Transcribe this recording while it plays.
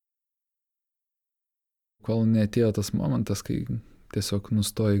kol neatėjo tas momentas, kai tiesiog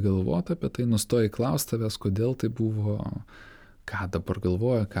nustoji galvoti apie tai, nustoji klausti tavęs, kodėl tai buvo, ką dabar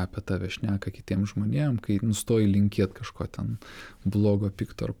galvoja, ką apie tave šneka kitiems žmonėms, kai nustoji linkėti kažko ten blogo,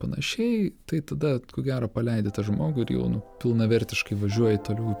 pikto ar panašiai, tai tada, ko gero, paleidi tą žmogų ir jau pilnavertiškai važiuoji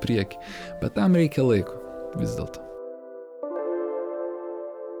toliau į priekį. Bet tam reikia laiko, vis dėlto.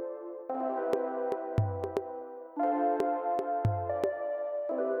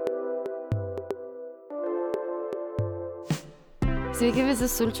 Sveiki visi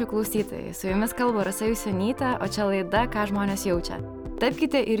sulčių klausytojai. Su jumis kalba Rasa Jusionytė, o čia laida Ką žmonės jaučia.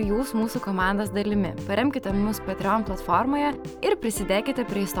 Tapkite ir jūs mūsų komandos dalimi. Paremkite mus Patreon platformoje ir prisidėkite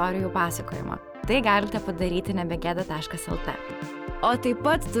prie istorijų pasakojimo. Tai galite padaryti nebegėda.lt. O taip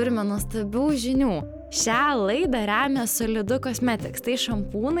pat turime nuostabių žinių. Šią laidą remia Solidu Cosmetics. Tai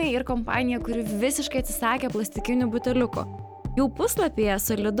šampūnai ir kompanija, kuri visiškai atsisakė plastikinių buteliukų. Jų puslapyje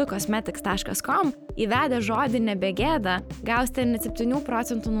solidukosmetics.com įvedę žodį nebegėda gausite net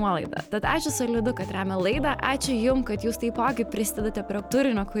 7% nuolaidą. Tad ačiū Solidu, kad remia laidą, ačiū jums, kad jūs taipogi prisidedate prie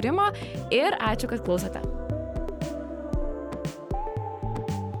turinio kūrimo ir ačiū, kad klausote.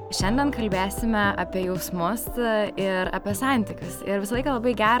 Šiandien kalbėsime apie jausmus ir apie santykius. Ir visą laiką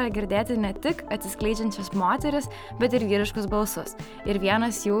labai gera girdėti ne tik atsiskleidžiančias moteris, bet ir vyriškus balsus. Ir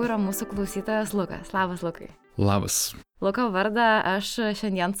vienas jų yra mūsų klausytojas Lukas. Labas, Lukai. Labas. Luko vardą aš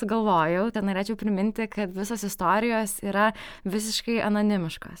šiandien sugalvojau, tai norėčiau priminti, kad visos istorijos yra visiškai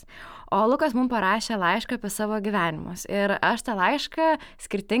anonimiškos. O Lukas mums parašė laišką apie savo gyvenimus. Ir aš tą laišką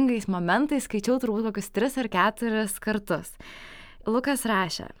skirtingais momentais skaičiau turbūt kokius 3 ar 4 kartus. Lukas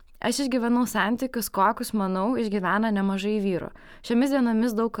rašė: Aš išgyvenau santykius, kokius, manau, išgyvena nemažai vyrų. Šiomis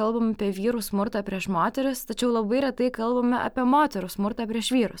dienomis daug kalbame apie vyrų smurtą prieš moteris, tačiau labai retai kalbame apie moterų smurtą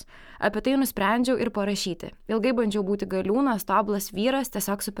prieš vyrus. Apie tai nusprendžiau ir parašyti. Ilgai bandžiau būti galiūnas, tobulas vyras,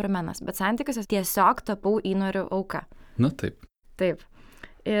 tiesiog supermenas, bet santykiuose tiesiog tapau įnorių auka. Na taip. Taip.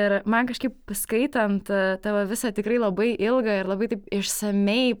 Ir man kažkaip skaitant tavo visą tikrai labai ilgą ir labai taip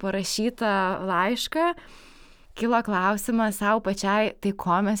išsamei parašytą laišką, kilo klausimas savo pačiai, tai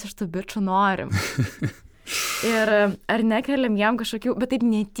ko mes iš tų bičių norim? Ir ar nekeliam jam kažkokių, bet taip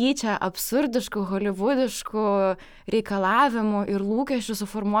netyčia, absurdiškų, holivudiškų reikalavimų ir lūkesčių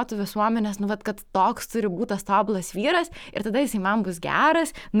suformuotų visuomenės, kad toks turi būti tas tobulas vyras ir tada jisai man bus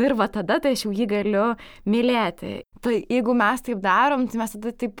geras, ir tada tai aš jau jį galiu mylėti. Tai jeigu mes taip darom, tai mes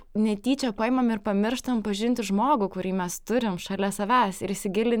tada taip netyčia paimam ir pamirštam pažinti žmogų, kurį mes turim šalia savęs ir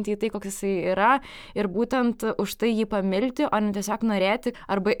įsigilinti į tai, koks jisai yra ir būtent už tai jį pamilti, o ne tiesiog norėti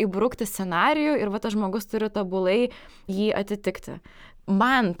arba įbrukti scenarijų ir tas žmogus turi tobulai jį atitikti.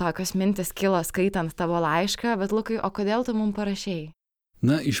 Man tokios mintis kilo skaitant tavo laišką, bet Lukai, o kodėl tu mums parašėjai?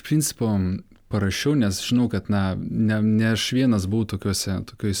 Na, iš principo parašiau, nes žinau, kad ne aš vienas buvau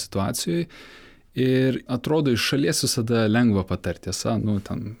tokioje situacijoje. Ir atrodo, iš šalies visada lengva patarti, tiesa,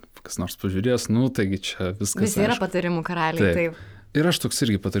 ten kas nors pažiūrės, taigi čia viskas. Visi yra patarimų karaliai, taip. Ir aš toks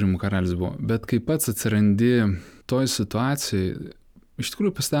irgi patarimų karalis buvau, bet kai pats atsirandi toj situacijai, iš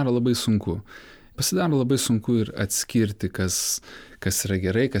tikrųjų pasidaro labai sunku. Pasidaro labai sunku ir atskirti, kas yra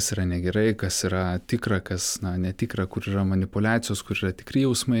gerai, kas yra negerai, kas yra tikra, kas netikra, kur yra manipulacijos, kur yra tikri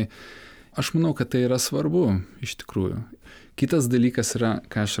jausmai. Aš manau, kad tai yra svarbu, iš tikrųjų. Kitas dalykas yra,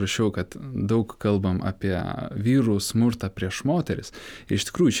 ką aš rašiau, kad daug kalbam apie vyrų smurtą prieš moteris. Ir iš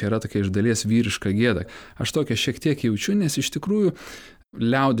tikrųjų, čia yra tokia iš dalies vyriška gėda. Aš tokia šiek tiek jaučiu, nes iš tikrųjų,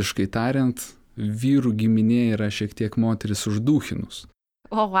 liaudiškai tariant, vyrų giminė yra šiek tiek moteris uždūchinus.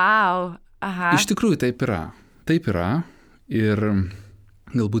 O, wow. Aha. Iš tikrųjų, taip yra. Taip yra. Ir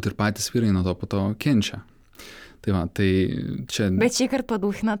galbūt ir patys vyrai nuo to po to kenčia. Tai čia... Bet šį kartą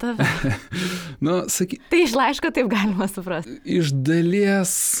padūchina tave. Tai iš laiško taip galima suprasti. Iš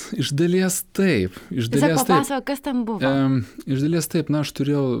dalies taip. Tiesiog papasako, kas ten buvo. Iš dalies taip. Aš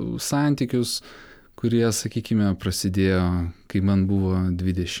turėjau santykius, kurie, sakykime, prasidėjo, kai man buvo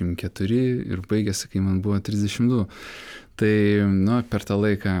 24 ir baigėsi, kai man buvo 32. Tai, per tą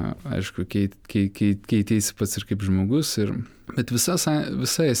laiką, aišku, keitėsi pats ir kaip žmogus. Bet visa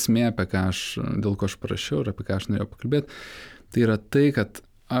esmė, dėl ko aš parašiau ir apie ką aš norėjau pakalbėti, tai yra tai, kad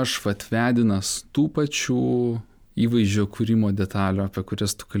aš vedinas tų pačių įvaizdžio kūrimo detalių, apie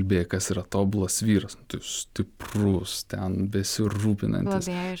kurias tu kalbėjai, kas yra tobulas vyras. Tai stiprus, ten besirūpinantis.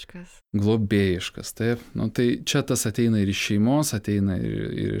 Globėjiškas, taip. Tai čia tas ateina ir iš šeimos, ateina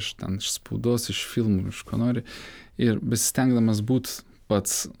ir iš spaudos, iš filmų, iš ko nori. Ir besistengdamas būti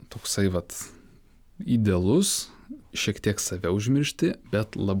pats toksai idealus, šiek tiek save užmiršti,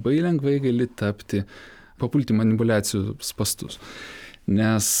 bet labai lengvai gali tapti, papulti manipulacijų spastus.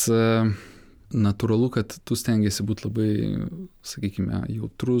 Nes natūralu, kad tu stengiasi būti labai, sakykime,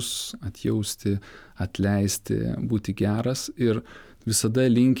 jautrus, atjausti, atleisti, būti geras ir visada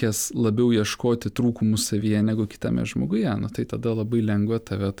linkęs labiau ieškoti trūkumų savyje negu kitame žmoguje. Nu, tai tada labai lengva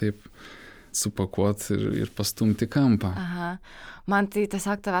tave taip supakuoti ir pastumti kampą. Aha. Man tai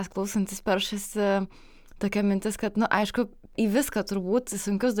tiesiog tavęs klausantis peršasi tokia mintis, kad, aišku, į viską turbūt,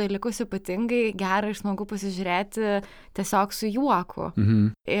 sunkius dalykus ypatingai gera ir smagu pasižiūrėti tiesiog su juoku.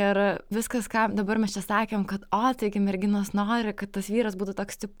 Ir viskas, ką dabar mes čia sakėm, kad, taigi merginos nori, kad tas vyras būtų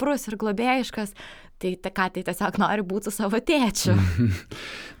toks stiprus ir globėjiškas, tai tiesiog nori būti su savo tėčiu.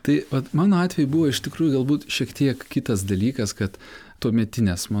 Tai mano atveju buvo iš tikrųjų galbūt šiek tiek kitas dalykas, kad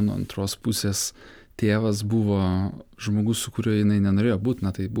tuometinės mano antros pusės tėvas buvo žmogus, su kuriuo jinai nenorėjo būti,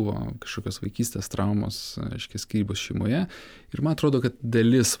 tai buvo kažkokios vaikystės traumos, skyrybos šeimoje. Ir man atrodo, kad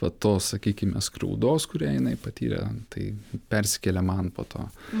dalis tos, sakykime, skriaudos, kurią jinai patyrė, tai persikėlė man po to,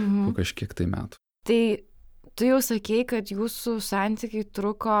 po kažkiek tai metų. Tai tu jau sakei, kad jūsų santykiai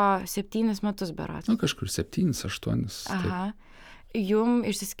truko 7 metus berods. Kažkur 7, 8. Aha. Jum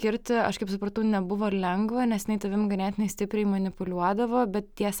išsiskirti, aš kaip supratau, nebuvo lengva, nes jinai tavim ganėtinai stipriai manipuliuodavo, bet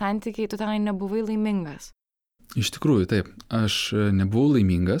tie santykiai, tu tenai nebuvai laimingas. Iš tikrųjų, taip. Aš nebuvau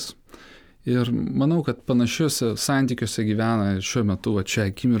laimingas ir manau, kad panašiuose santykiuose gyvena šiuo metu, čia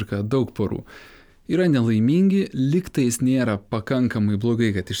akimirką, daug porų. Yra nelaimingi, liktais nėra pakankamai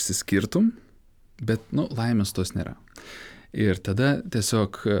blogai, kad išsiskirtum, bet, laimės tos nėra. Ir tada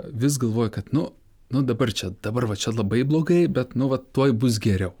tiesiog vis galvoju, kad, dabar čia labai blogai, bet, tuoj bus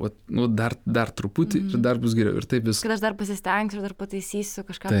geriau. Dar truputį ir dar bus geriau. Ir taip vis... Kad aš dar pasistengsiu ir dar pataisysiu,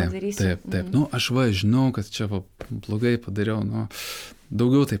 kažką padarysiu. Taip. Aš žinau, kad čia blogai padariau,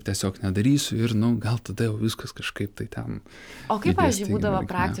 daugiau taip tiesiog nedarysiu ir, gal tada jau viskas kažkaip tai ten... O kaip, pavyzdžiui, būdavo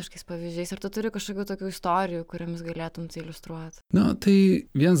praktiškais pavyzdžiais? Ar tu turi kažkokių tokių istorijų, kuriamis galėtum tai iliustruoti? Tai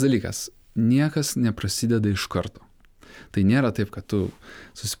vienas dalykas. Niekas neprasideda iš karto. Tai nėra taip, kad tu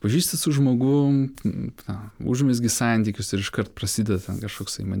susipažįsti su žmogum, užmezgi santykius ir iškart prasideda ten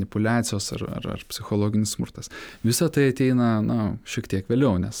kažkoks manipuliacijos ar psichologinis smurtas. Visa tai ateina, šiek tiek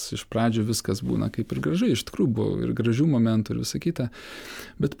vėliau, nes iš pradžių viskas būna kaip ir gražiai, iš tikrųjų buvo ir gražių momentų ir visa kita,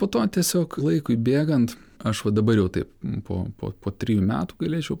 bet po to tiesiog laikui bėgant, aš dabar jau taip po 3 metų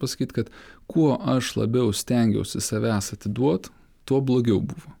galėčiau pasakyti, kad kuo aš labiau stengiausi savęs atiduoti, tuo blogiau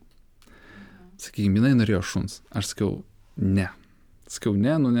buvo. Sakykime, jinai norėjo šuns. Aš sakiau, ne.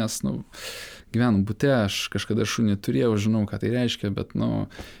 Nes, gyvenu bute, aš kažkada šunį turėjau, žinau, ką tai reiškia, bet,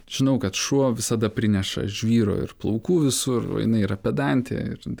 žinau, kad šuo visada prineša žvyro ir plaukų visur, jinai yra pedantė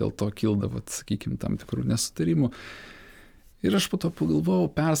ir dėl to kildavo, sakykime, tam tikrų nesutarimų. Ir aš po to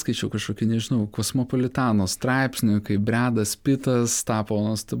pagalvojau, perskaičiau kažkokį, nežinau, Kosmopolitano straipsnį, kai Bredas Pittas tapo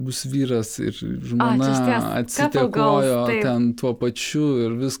nuostabus vyras ir žmona atsitekojo ten tuo pačiu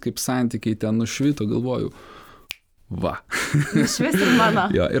ir vis kaip santykiai ten nušvito, galvoju, va. Švis ir mano.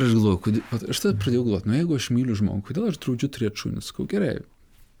 Jo, ir aš galvoju, aš tada pradėjau galvoti, jeigu aš myliu žmogų, kodėl aš draudžiu turėti šunį? Sakau, gerai,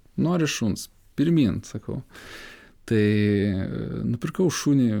 nori šuns, pirmyn, sakau. Tai nupirkau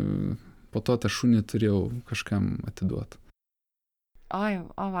šunį, po to tą šunį turėjau kažkam atiduoti.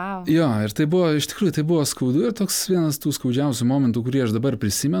 Wow. Jo, ir tai buvo, iš tikrųjų, tai buvo skaudu ir toks vienas tų skaudžiausių momentų, kurį aš dabar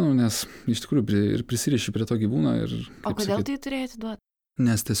prisimenu, nes iš tikrųjų ir prisirišiu prie to gyvūno. O kodėl tai turėjai atiduoti?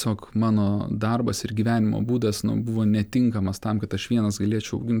 Nes tiesiog mano darbas ir gyvenimo būdas buvo netinkamas tam, kad aš vienas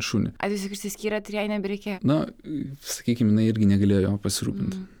galėčiau auginti šunį. Ar jūs išsiskyrėt ir jai nebereikėjo? Sakykime, jinai irgi negalėjo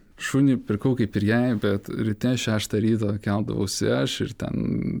pasirūpinti. Šunį pirkau kaip ir jai, bet ryte 6 ryto keldavausi aš ir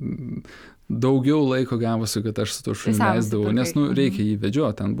ten daugiau laiko gavosi, kad aš su to šunį leisdavau, nes reikia jį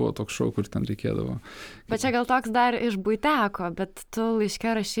vedžioti, ten buvo toks šou, kur ten reikėdavo. Bet čia gal toks dar iš buiteko, bet tu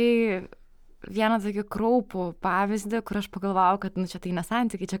laiške rašei vieną tokį kraupų pavyzdį, kur aš pagalvojau, kad čia tai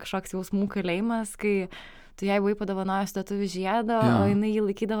nesantykiai, čia kažkoks jausmų kalėjimas, kai tu jai buvai padovanojęs statuvių žiedą, o jinai jį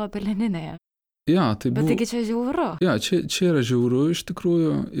laikydavo peleninėje. Ja, tai buvo... Bet taigi čia žiauru. Ja, čia yra žiauru iš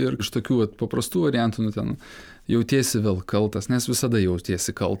tikrųjų ir iš tokių paprastų variantų, ten jautiesi vėl kaltas, nes visada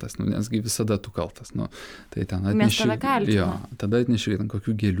jautiesi kaltas, nesgi visada tu kaltas. Tai ten atneši... Mes tave kaltinam. Jo, tada atneši ten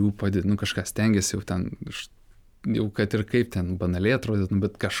kokių gėlių padėti, kažką stengiasi jau ten, jau kad ir kaip ten banaliai atrodyt,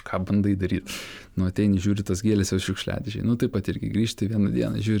 bet kažką bandai daryti. Ateini, žiūri tas gėlės jau šiukšliadėžiai. Taip pat irgi grįžti vieną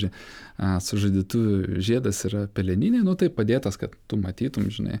dieną, žiūri, sužadėtuvių žiedas yra peleninė, tai padėtas, kad tu matytum,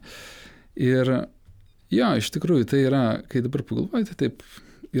 žinai. Ir jo, iš tikrųjų, tai yra, kai dabar pagalvoju, tai taip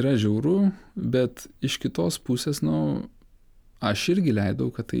yra žiauru, bet iš kitos pusės, aš irgi leidau,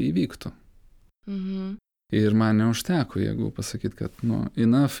 kad tai įvyktų. Ir man neužteko, jeigu pasakyti, kad,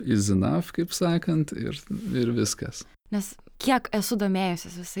 enough is enough, kaip sakant, ir viskas. Nes kiek esu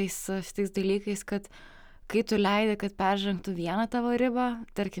domėjusis visais šitais dalykais, kad kai tu leidi, kad peržengtų vieną tavo ribą,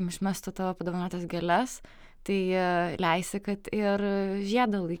 tarkim, išmestų tavo padovanotas gėles, tai leisi, kad ir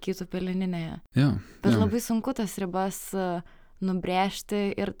žiedą laikytų peleninėje. Bet labai sunku tas ribas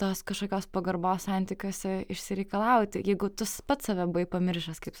nubrėžti ir tos kažkokios pagarbos santykiuose išsireikalauti, jeigu tu pats save buvai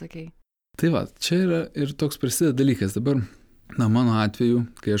pamiršęs, kaip sakei. Tai va, čia yra ir toks prasideda dalykas. Dabar, mano atveju,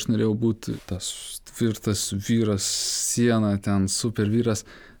 kai aš norėjau būti tas tvirtas vyras, siena, ten super vyras,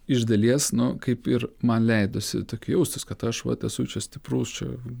 iš dalies, kaip ir man leidosi tokį jaustis, kad aš esu čia stiprus,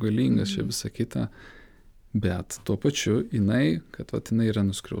 čia galingas, čia visa kita. Bet tuo pačiu jinai yra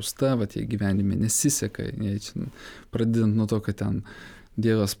nuskriausta, jai gyvenime nesiseka, pradedant nuo to, kad ten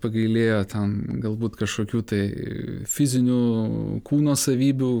Dievas pagailėjo ten galbūt kažkokių tai fizinių kūno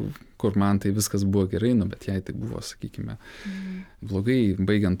savybių, kur man tai viskas buvo gerai, bet jai tai buvo, sakykime, blogai,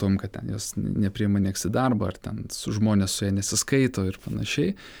 baigiant tom, kad ten jos nepriima nieks į darbą, ar ten žmonės su ja nesiskaito ir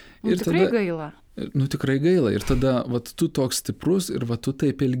panašiai. Ir tikrai gaila. Tikrai gaila. Ir tada, tu toks stiprus ir tu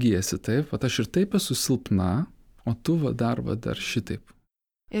taip elgiesi, taip, aš ir taip esu silpna, o tu dar šitaip.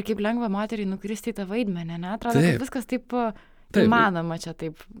 Ir kaip lengva moteriai nukristi į tą vaidmenį, ne? Atrodo, kad viskas taip įmanoma čia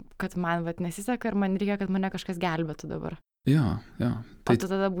taip, kad man nesiseka ir man reikia, kad mane kažkas gelbėtų dabar. Jo. O tu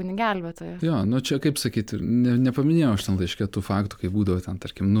tada būni gelbėtojas. Jo, čia kaip sakyti, nepaminėjau aš ten laiške tų faktų, kai būdavo ten,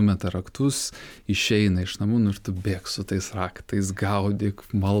 tarkim, numeta raktus, išeina iš namų ir tu bėg su tais raktais, gaudyk,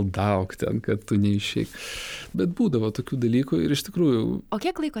 maldauk ten, kad tu neišeik. Bet būdavo tokių dalykų ir iš tikrųjų... O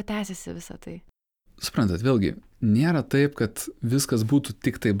kiek laiko tęsiasi visą tai? Suprantat, vėlgi, nėra taip, kad viskas būtų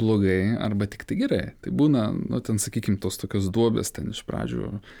tik tai blogai arba tik tai gerai. Tai būna, ten, sakykime, tos tokios duobės ten iš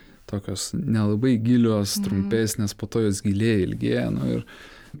pradžių, tokios nelabai gilios, trumpesnės, po to jos gilėja, ilgėja. Ir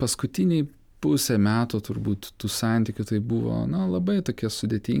paskutiniai pusę metų turbūt tų santykių tai buvo, labai tokie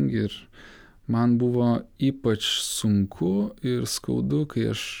sudėtingi ir man buvo ypač sunku ir skaudu,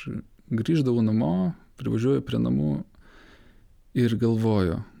 kai aš grįždavau namo, privažiuoju prie namų ir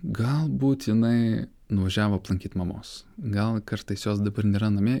galvoju, galbūt jinai nuvažiavo aplankyti mamos. Gal kartais jos dabar nėra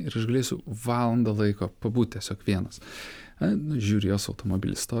namie ir aš galėsiu valandą laiko pabūti tiesiog vienas. Žiūri, jos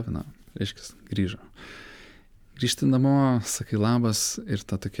automobilis stovi, reiškia, grįžo. Grįžti namo, sakai labas ir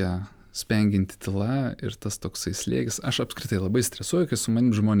ta tokia spenginti tyla ir tas toksai slėgis. Aš apskritai labai stresuoju, kai su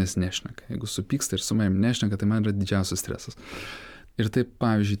manim žmonės nešneka. Jeigu supyksta ir su manim nešneka, tai man yra didžiausias stresas. Ir taip,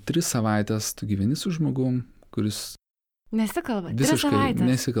 pavyzdžiui, 3 savaitės tu gyveni su žmogum, kuris nesikalba, 3 visiškai savaitės.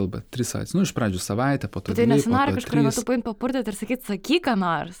 Nesikalba, 3 savaitės. Iš pradžių savaitę, po to 2, tai nesinori po to 3. kažkurio metu paimti papurtyti ir sakyti, sakyk ką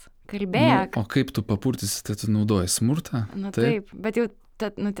nors, kalbėk. O kaip tu papurtysi, tai tu naudoji smurtą? Taip, bet jau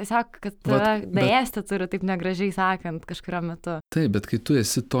tiesiog, kad tave dėsti turi taip negražiai sakant kažkurio metu. Taip, bet kai tu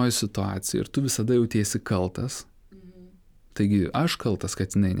esi toj situacijai ir tu visada jautiesi kaltas, taigi aš kaltas,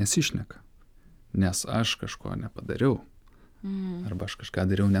 kad jinai nesišneka, nes aš kažko nepadariau, arba aš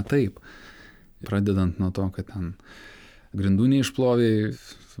kažką dariau ne taip. Pradedant nuo to, kad ten grindų neišplovėjai,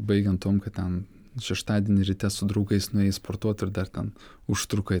 baigiant tom, kad ten šeštadienį ryte su draugais nuėjai sportuoti ir dar ten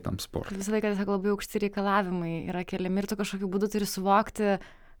užtrukai tam sportui. Visą laiką tiesiog labai aukšti reikalavimai yra keliami ir tu kažkokiu būdu turi suvokti,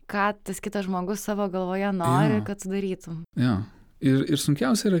 ką tas kitas žmogus savo galvoje nori, kad tu darytum. Jo. Ir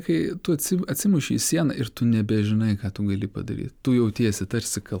sunkiausia yra, kai tu atsimuši į sieną ir tu nebežinai, ką tu gali padaryti. Tu jautiesi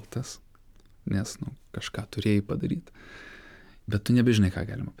tarsi kaltas, nes kažką turėjai padaryti. Bet tu nebežinai, ką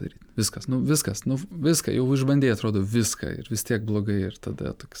galima padaryti. Viską, jau išbandėjai, atrodo viską ir vis tiek blogai ir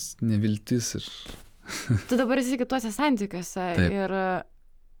tada toks neviltis ir... Tu dabar esi kituose santykiuose,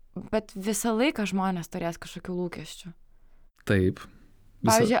 bet visą laiką žmonės turės kažkokių lūkesčių. Taip.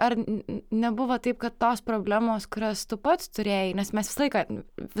 Pavyzdžiui, ar nebuvo taip, kad tos problemos, kurias tu pats turėjai, nes mes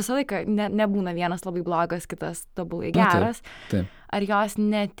visą laiką nebūna vienas labai blogas, kitas tobulai geras, taip. Ar jos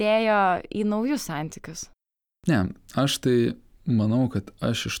neatėjo į naujus santykius? Ne, aš tai manau, kad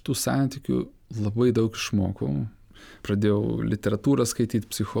aš iš tų santykių labai daug išmokau. Pradėjau literatūrą skaityti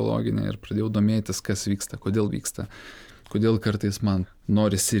psichologinę ir pradėjau domėtis, kas vyksta, kodėl kartais man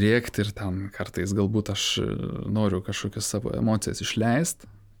norisi rėkti ir ten kartais galbūt aš noriu kažkokias savo emocijas išleisti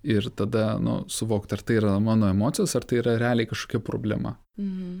ir tada suvokti, ar tai yra mano emocijos, ar tai yra realiai kažkokia problema.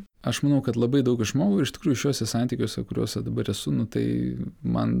 Aš manau, kad labai daug išmokau ir iš tikrųjų šiuose santykiuose, kuriuose dabar esu, tai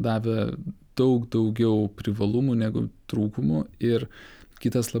man davė daug daugiau privalumų negu trūkumų ir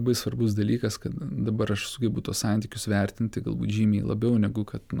kitas labai svarbus dalykas, kad dabar aš sugebu tos santykius vertinti galbūt žymiai labiau negu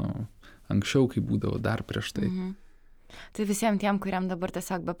kad anksčiau, kai būdavo dar prieš tai. Tai visiems tiem, kuriam dabar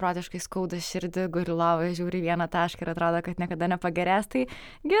tiesiog beprotiškai skauda širdį, guli lovoje, žiūri vieną tašką ir atrodo, kad niekada nepagerės, tai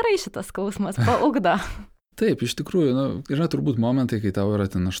gerai šitas skausmas paugdo. Taip, iš tikrųjų, yra turbūt momentai, kai tau yra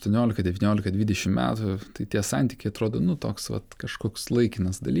ten 18, 19, 20 metų, tai tie santykiai atrodo, toks kažkoks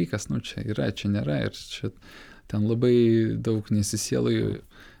laikinas dalykas, čia yra, čia nėra ir čia ten labai daug nesisielai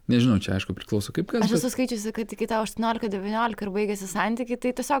Nežinau, čia aišku priklauso kaip kas. Aš esu skaičiusi, kad iki tau 18-19 ir baigėsi santykiai,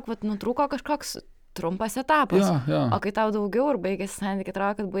 tai tiesiog nutrūko kažkoks trumpas etapas. Jo. O kai tau daugiau ir baigėsi santykiai,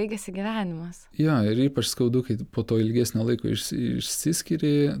 atrodo, kad baigėsi gyvenimas. Jo, ir ypač skaudu, kai po to ilgesnio laiko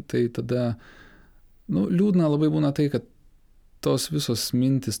išsiskiri, tai tada, liūdna labai būna tai, kad tos visos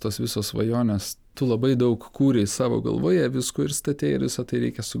mintis, tos visos svajonės, tu labai daug kūrei savo galvoje, visko ir statėjai ir visą tai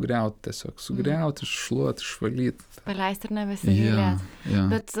reikia sugriauti, tiesiog sugriauti, iššluoti, išvalyti. Paleisti ir nebesigailėti. Ja.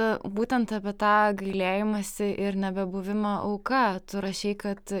 Bet būtent apie tą gailėjimąsi ir nebebuvimą auka, tu rašai,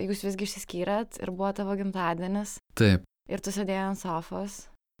 kad jūs visgi išsiskyrėt ir buvo tavo gimtadienis. Taip. Ir tu sėdėjai ant sofos.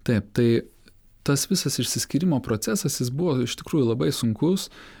 Taip, tai tas visas išsiskyrimo procesas, jis buvo iš tikrųjų labai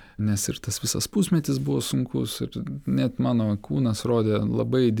sunkus, nes ir tas visas pusmetis buvo sunkus ir net mano kūnas rodė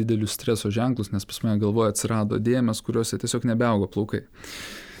labai didelius streso ženklus, nes pas mane galvoje atsirado dėmės, kuriuose tiesiog nebeaugo plaukai.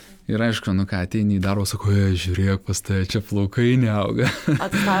 Ir aišku, ateini į darbą, sako, žiūrėk, pas tai čia plaukai neauga.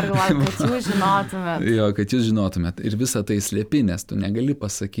 Atsargalvoju, kad jūs žinotumėt. Jo, kad jūs žinotumėt. Ir visą tai slėpi, nes tu negali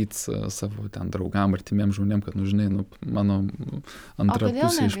pasakyti savo ten draugam, artimiem žmonėm, kad, mano antra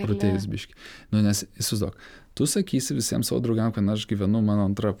pusė išprotėjus biški. Nes įsivaizduok, tu sakysi visiems savo draugam, kad aš gyvenu, mano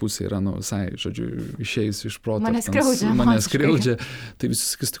antra pusė yra, visai, žodžiu, išėjus iš proto. Mane skriaudžia. Tai visi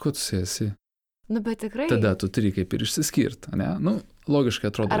sakys, tai ko tu esi? Bet tikrai. Tada tu turi kaip ir išsiskirti, ne? Logiškai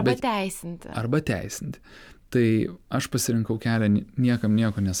atrodo. Arba teisinti. Tai aš pasirinkau kelią niekam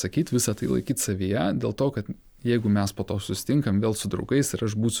nieko nesakyti, visą tai laikyti savyje, dėl to, kad jeigu mes po to susitinkam vėl su draugais ir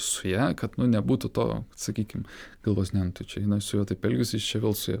aš būsiu su ja, kad nebūtų to, sakykime, galvos, tu čia su juo taip elgiuosi, čia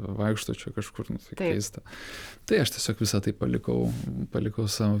vėl su juo vaikšto, čia kažkur, tai keista. Tai aš tiesiog visą tai palikau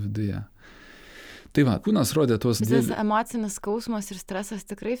savo viduje. Tai va, kūnas rodė tuos... Visas emocinis skausmas ir stresas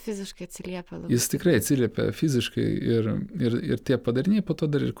tikrai fiziškai atsiliepia labai. Jis tikrai atsiliepia fiziškai ir tie padariniai po to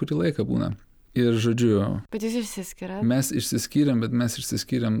dar ir kurį laiką būna. Ir žodžiu... Bet jūs išsiskiriat? Mes išsiskyrėm, bet mes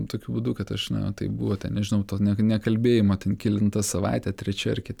išsiskyrėm tokiu būdu, kad aš, tai buvo ten, nežinau, to nekalbėjimo, ten kilinta savaitė,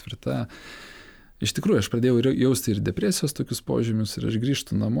 3 ar 4. Iš tikrųjų, aš pradėjau jausti ir depresijos tokius požymius ir aš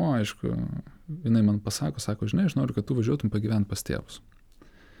grįžtu namo, aišku, jinai man pasako, žinai, aš noriu, kad tu važiuotum pagyventi pas tėvus.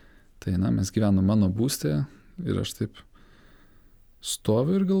 Tai, mes gyvenam mano būste ir aš taip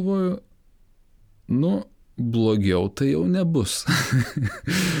stoviu ir galvoju, blogiau tai jau nebus.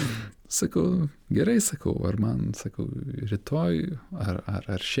 Sakau, gerai, ar man, rytoj,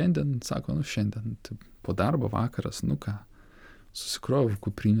 ar šiandien, sako, šiandien, tai po darbo vakaras, susikroviau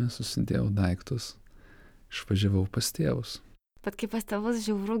kuprinę, susidėjau daiktus, išvažiavau pas tėvus. Bet kaip pas tėvus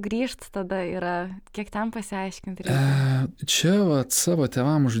žiauru grįžti, tada yra, kiek ten pasiaiškinti reikia? Čia savo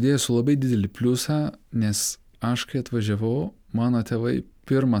tėvam uždėsiu labai didelį pliusą, nes aš, kai atvažiavau, mano tėvai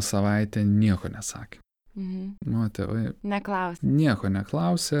pirmą savaitę nieko nesakė. Mano tėvai nieko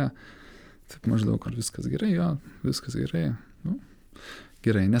neklausė, taip maždaug, ar viskas gerai, viskas gerai.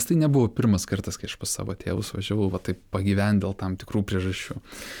 Gerai, nes tai nebuvo pirmas kartas, kai aš pas savo tėvus važiavau, taip pagyventi dėl tam tikrų priežasčių.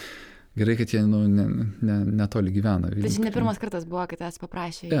 Gerai, kad jie netoli gyvena. Tai čia ne pirmas kartas buvo, kai tavęs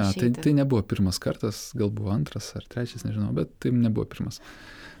paprašė išeiti. Tai nebuvo pirmas kartas, gal buvo antras ar trečias, nežinau, bet tai nebuvo pirmas.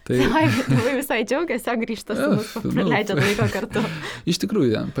 Tėvai visai džiaugiasi, grįžta su mus, praleidžia laiką kartu. Iš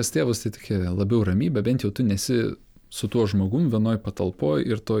tikrųjų, pas tėvus tai tokia labiau ramybė, bent jau tu nesi su tuo žmogum vienoj patalpoj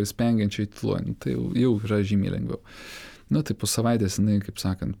ir toj spengiančiai tyloj, tai jau yra žymiai lengviau. Tai po savaitės jinai, kaip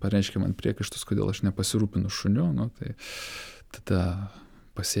sakant, pareiškė man priekaištus, kodėl aš nepasirūpinu šuniu, tai tada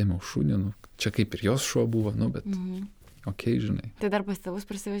pasėmiau šunį, čia kaip ir jos šuo buvo, bet žinai. Tai dar pas tėvus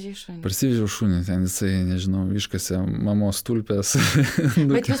prasivežiai šunį? Prasivežiau šunį, ten jisai, nežinau, iškasė mamos tulpės.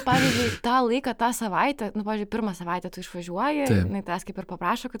 Bet jūs, pavyzdžiui, tą laiką, tą savaitę, pavyzdžiui, pirmą savaitę tu išvažiuoji, tas kaip ir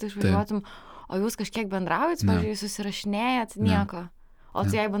paprašo, kad tu išvažiuotum, o jūs kažkiek bendraujat, pavyzdžiui, susirašinėjat, nieko. O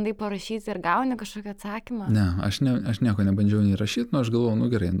tu jai bandai parašyti ir gauni kažkokį atsakymą? Ne, aš nieko nebandžiau nei rašyti, aš galvoju,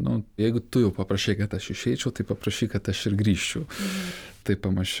 gerai, jeigu tu jau paprašai, kad aš išeičiau, tai paprašai, kad aš ir grįžčiau. Tai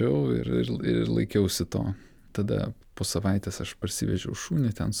pamačiau ir laikiausi to. Tada po savaitės aš parsivežiau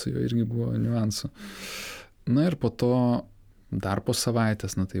šunį, ten su juo irgi buvo niuansų. Ir po to dar po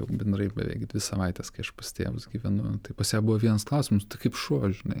savaitės, tai jau bendrai beveik 2 savaitės, kai aš pas tėvus gyvenu, tai pas ją buvo vienas klausimas, tai kaip šuo,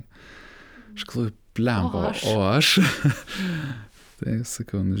 žinai. Aš galvoju, plemba, o aš... Tai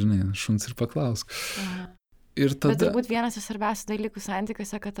sakau, žinai, šuns ir paklausk. Ir tada... Bet turbūt vienas iš svarbiausių dalykų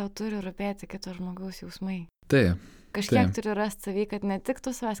santykiuose, kad tau turi rūpėti kito žmogaus jausmai. Taip. Kažkiek turi rasti savį, kad ne tik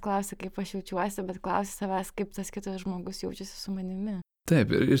tu savęs klausi, kaip aš jaučiuosi, bet klausi savęs, kaip tas kitas žmogus jaučiasi su manimi.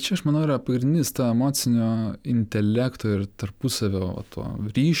 Taip, ir čia aš manau yra pagrindinis ta emocinio intelekto ir tarpusavio to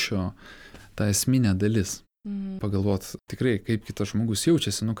ryšio, ta esminė dalis. Pagalvot tikrai, kaip kitas žmogus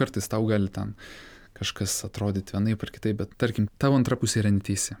jaučiasi, kartais tau gali ten kažkas atrodyti vienaip ar kitaip, bet tarkim, tavo antra pusė yra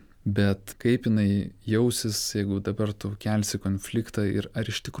neteisi. Bet kaip jinai jausis, jeigu dabar tu kelsi konfliktą ir ar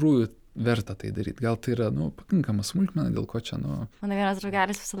iš tikrųjų verta tai daryti. Gal tai yra, pakankama smulkmena, dėl ko čia, Mano vienas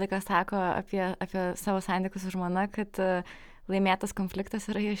draugelis visą laiką sako apie savo santykius su žmona, kad laimėtas konfliktas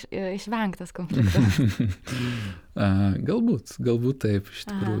yra išvengtas konfliktas. Galbūt taip, iš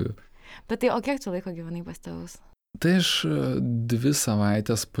tikrųjų. Bet tai, o kiek tu laiko gyvenai pas tėvus? Tai aš 2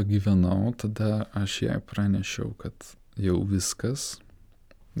 savaitės pagyvenau, tada aš jai pranešiau, kad jau viskas,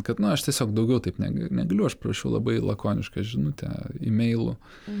 kad, aš tiesiog daugiau taip negaliu, aš prašiau labai lakonišką žinutę, e-mailų.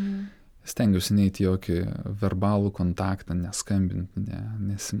 Stengiausi neiti jokį verbalų kontaktą, neskambinti,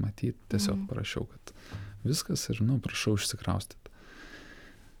 nesimatyti, tiesiog parašiau, kad viskas ir, prašau išsikraustyti.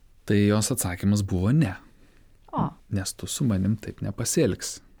 Tai jos atsakymas buvo ne. Nes tu su manim taip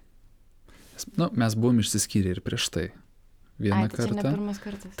nepasielgsi. Mes buvom išsiskyrę ir prieš tai. Vieną kartą. Tai ne pirmas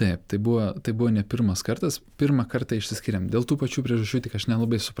kartas. Taip, tai buvo ne pirmas kartas. Pirmą kartą išsiskyrėm. Dėl tų pačių priežasčių, tik aš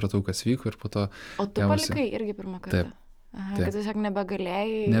nelabai supratau, kas vyko ir po to... O tu palikai irgi pirmą kartą? Taip. Kad tiesiog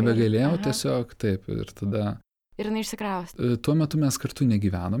nebegalėjai? Nebegalėjau tiesiog, taip. Ir tada... Ir jinai išsikraustė? Tuo metu mes kartu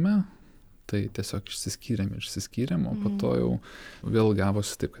negyvenome. Tai tiesiog išsiskyrėm, o po to jau vėl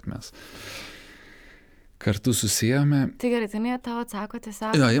gavosi taip, kad mes kartu susijome. Tai gerai, tai ne tau atsako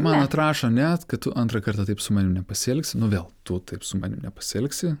tiesiog? Jo, jie man atrašo net, kad tu antrą kartą taip su manim nepasielgsi. Vėl, tu taip su manim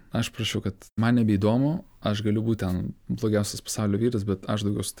nepasielgsi. Aš prašau, kad man nebeįdomu, aš galiu būti ten blogiausias pasaulio vyras, bet aš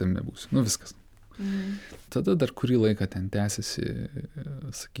daugiau su tavim nebūsiu. Viskas. Tada dar kurį laiką ten tęsiasi,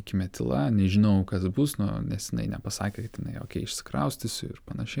 sakykime, tyla, nežinau, kas bus, nes jinai nepasakė, kad jinai, išsikraustysiu ir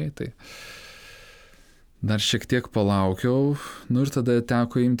panašiai. Tai dar šiek tiek palaukiau, ir tada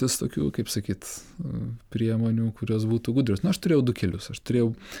teko imtis tokių, kaip sakyt, priemonių, kurios būtų gudrios. Aš turėjau 2 kelius. Aš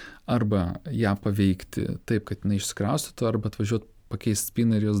turėjau arba ją paveikti taip, kad jinai išsikraustytų, arba atvažiuoti pakeisti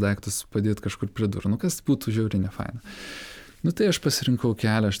spyną ir jos daiktus padėti kažkur prie durų. Kas būtų žiauriai nefaina. Tai aš pasirinkau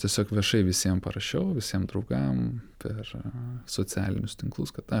kelią, aš tiesiog viešai visiems parašiau, visiems draugam per socialinius tinklus,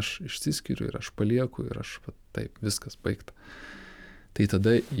 kad aš išsiskiriu ir aš palieku ir aš taip, viskas baigta. Tai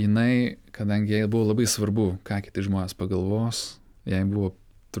tada jinai, kadangi jai buvo labai svarbu, ką kiti žmonės pagalvos, jai buvo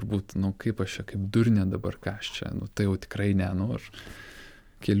turbūt, kaip aš čia, kaip durnė dabar, ką aš čia, tai jau tikrai ne, ir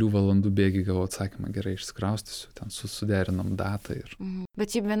kelių valandų bėgi gavau atsakymą, gerai išsikraustysiu, ten suderinom datą.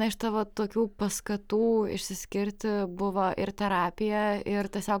 Bet šiaip viena iš tavo tokių paskatų išsiskirti buvo ir terapija,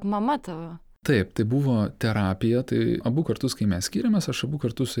 ir tiesiog mama tavo. Taip, tai buvo terapija, tai abu kartus, kai mes skiriamės, aš abu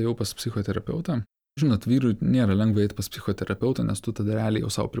kartus ėjau pas psichoterapeutą. Žinot, vyrui nėra lengva eiti pas psichoterapeutą, nes tu tada realiai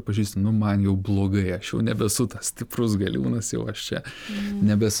jau savo pripažįsti, man jau blogai, aš jau nebesu tas stiprus galiūnas, jau aš čia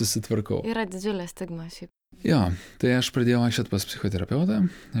nebesusitvarkau. Yra didžiulė stigma šiaip. Jo, tai aš pradėjau vaikščioti pas psichoterapeutą,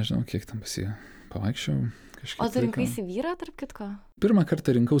 nežinau, kiek tam pavaikščiau. O tu rinkaisi vyrą, tarp kitko? Pirmą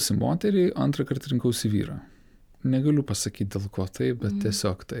kartą rinkausi moterį, antrą kartą rinkausi vyrą. Negaliu pasakyti dėl ko taip, bet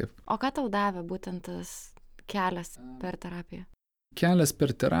tiesiog taip. O ką tau davė būtent tas kelias per terapiją? Kelias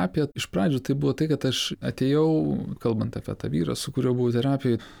per terapiją, iš pradžių tai buvo tai, kad aš atėjau, kalbant apie tą vyrą, su kuriuo buvau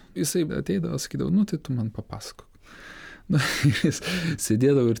terapijoje, jisai ateidavo, sakydavo, tai tu man papasakok. Jis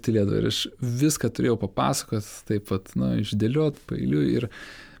sėdėdavo ir tylėdavo ir aš viską turėjau papasakot, taip pat, išdėliot pailiui ir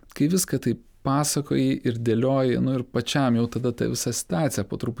kai viską taip pasakoji ir dėlioji, ir pačiam jau tada ta visa situacija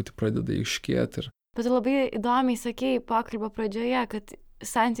po truputį pradeda iškėti. Bet labai įdomiai sakėjai pokalbio pradžioje, kad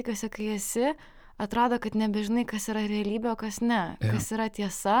santykiuose, kai esi, atrodo, kad nebežinai, kas yra realybė, o kas ne. Ja. Kas yra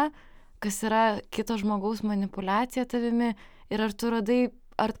tiesa, kas yra kito žmogaus manipulacija tavimi ir ar tu radai,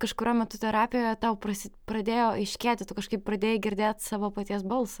 ar kažkurio metu terapijoje tau pradėjo aiškėti, tu kažkaip pradėjai girdėti savo paties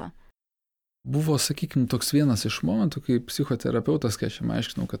balsą. Buvo, sakykime, toks vienas iš momentų, kai psichoterapeutas, kai aš jam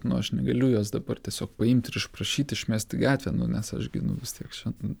aiškinau, kad aš negaliu jos dabar tiesiog paimti ir išprašyti, išmesti gatvę, nes aš vis tiek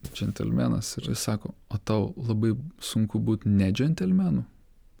džentelmenas. Ir jis sako, o tau labai sunku būti ne džentelmenu?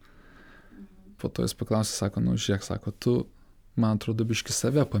 Po to jis paklausė, sako, žiūrėk, sako, tu, man atrodo, biški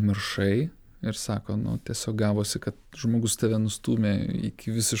save pamiršai ir sako, tiesiog gavosi, kad žmogus tave nustūmė iki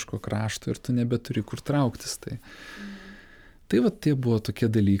visiško krašto ir tu nebeturi kur trauktis. Tai tie buvo tokie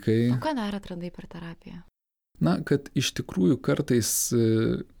dalykai. O ką dar atradai per terapiją? Kad iš tikrųjų kartais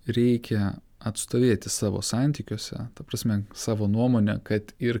reikia atstovėti savo santykiuose, ta prasme, savo nuomonę,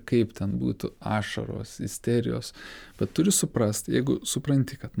 kad ir kaip ten būtų ašaros, isterijos, bet turi suprasti, jeigu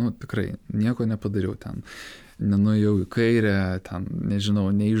supranti, kad, tikrai nieko nepadariau ten, nenuėjau į kairę, ten, nežinau,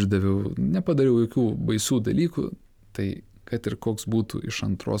 neišdaviau, nepadariau jokių baisių dalykų, tai kad ir koks būtų iš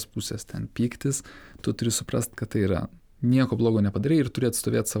antros pusės ten pyktis, tu turi suprasti, kad tai yra nieko blogo nepadarai ir turi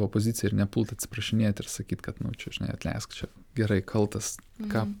atstovėti savo poziciją ir nepult atsiprašinėti ir sakyti, kad, čia, atleisk, čia gerai kaltas,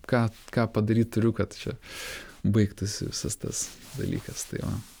 ką padaryti turiu, kad čia baigtųsi visas tas dalykas. Tai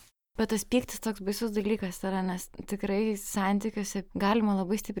va. Bet tas pyktis toks baisus dalykas yra, nes tikrai santykiuose galima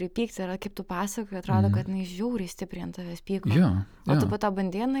labai stipriai pykti. Ir kaip tu pasakoji, atrodo, kad žiauriai stipriai ant tavęs pyko. Jo. O tu po to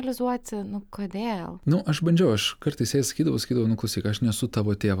bandėjai analizuoti, kodėl? Aš bandžiau, aš kartais jai sakydavau, klausyk, aš nesu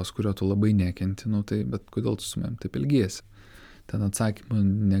tavo tėvas, kurio tu labai nekenti, tai bet kodėl tu su manim taip elgiesi? Ten atsakymą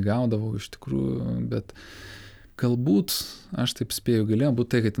negaudavau iš tikrųjų, bet galbūt, aš taip spėju, galėjo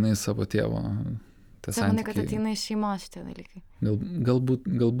būti tai, kad jinai savo tėvo Tu manai, kad ateina iš šeimos šitie dalykai?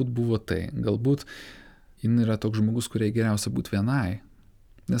 Galbūt buvo tai. Galbūt jinai yra toks žmogus, kuriai geriausia būti vienai.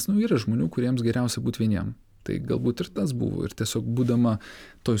 Nes yra žmonių, kuriems geriausia būti vieniem. Tai galbūt ir tas buvo. Ir tiesiog būdama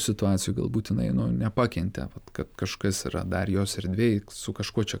toj situacijų, galbūt jinai nepakentė, kad kažkas yra dar jos erdvėj, su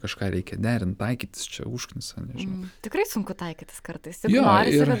kažkuo čia kažką reikia derinti, taikytis čia užknisa, nežinau. Tikrai sunku taikytis kartais. Tik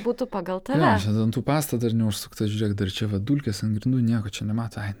norisi, kad būtų pagal tave. Jo, čia ant tų pastatą dar neužsukta, žiūrėk, dar čia dulkės ant grindų, nieko čia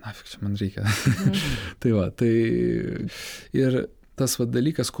nemato, nafik, čia man reikia. Tai ir tas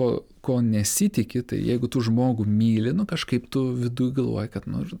dalykas, ko nesitiki, tai jeigu tu žmogų myli, kažkaip tu viduje galvoji, kad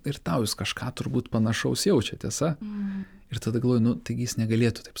ir tau jūs kažką turbūt panašaus jaučia, tiesa? Ir tada galvoji, taigi jis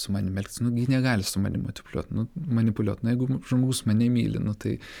negalėtų taip su manimi elgtis, jis negali su manimi manipuliuoti. Jeigu žmogus mane myli,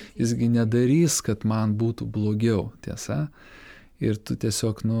 tai jisgi nedarys, kad man būtų blogiau, tiesa? Ir tu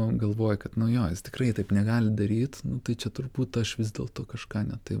tiesiog galvoji, kad jis tikrai taip negali daryti, tai čia turbūt aš vis dėlto kažką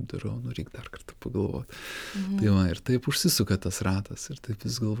ne taip darau, reikia dar kartą pagalvoti. Tai ir taip užsisuka tas ratas, ir taip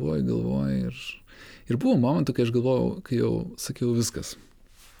vis galvoji. Ir buvo momentų, kai aš galvojau, kai jau sakiau viskas.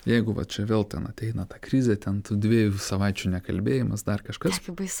 Jeigu čia vėl ten ateina ta krizė, ten tų 2 savaičių nekalbėjimas, dar kažkas.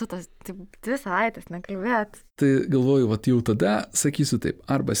 Kaip baisu tas, 2 savaitės nekalbėt. Tai galvoju, jau tada sakysiu taip,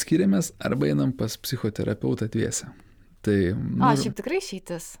 arba skiriamės, arba einam pas psichoterapeutą dviese. Tai, šiaip tikrai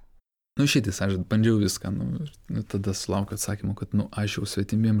išeitis. Išeitis, aš bandžiau viską, tada sulaukiu atsakymų, kad aš jau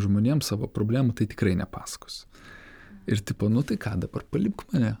svetimiems žmonėms savo problemų tai tikrai nepasakosiu. Ir tipo, tai ką dabar, palipk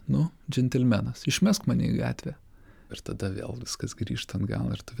mane, džentelmenas, išmesk mane į gatvę. Ir tada vėl viskas grįžta atgal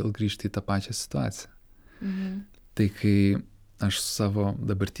ir tu vėl grįžti į tą pačią situaciją. Tai kai aš savo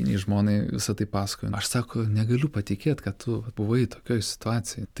dabartiniai žmonai visą tai pasakoju, aš sako, negaliu patikėti, kad tu buvai tokioj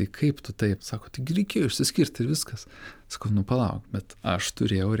situacijai. Tai kaip tu taip? Sako, tai reikėjo išsiskirti ir viskas. Sako, palauk, bet aš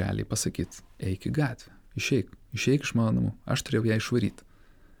turėjau realiai pasakyti, eik į gatvę, išeik iš mano namų, aš turėjau ją išvaryti.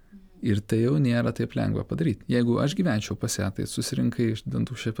 Ir tai jau nėra taip lengva padaryti. Jeigu aš gyvenčiau pas ją, tai susirinkai iš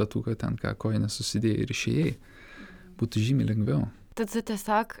dantų šepetuką ten, ką kojas susidėjai ir išėjai, būtų žymiai lengviau. Tad tu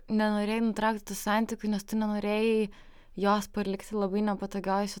tiesiog nenorėjai nutraukti tų santykių, nes tu nenorėjai jos palikti labai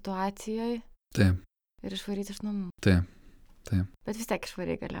nepatogioj situacijoje. Taip. Ir išvaryti iš namų. Taip. Bet vis tiek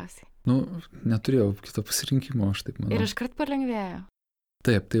išvarei galiausiai. Neturėjau kito pasirinkimo, aš taip manau. Ir iškart palengvėjo.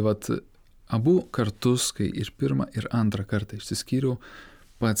 Taip, tai abu kartus, kai ir pirmą, ir antrą kartą išsiskyriau,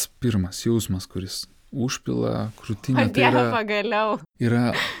 pats pirmas jausmas, kuris užpila krūtinę, yra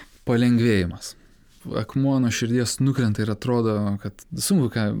palengvėjimas. Akmuo nuo širdies nukrenta ir atrodo, kad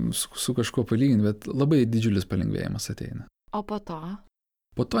sunku su kažkuo palyginti, bet labai didžiulis palengvėjimas ateina. O po to?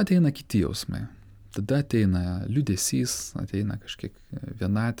 Po to ateina kiti jausmai. Tada ateina liūdesys, ateina kažkiek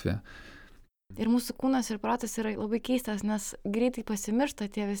vienatvė. Ir mūsų kūnas ir protas yra labai keistas, nes greitai pasimiršta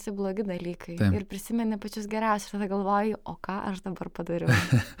tie visi blogi dalykai. Taip. Ir prisimeni pačius geriausius, tada galvoju, o ką aš dabar padariau.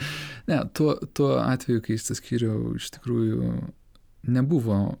 Ne, tuo atveju, kai išsiskyriau, iš tikrųjų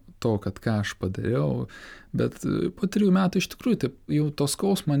nebuvo to, kad ką aš padariau, bet po 3 metų iš tikrųjų taip, jau to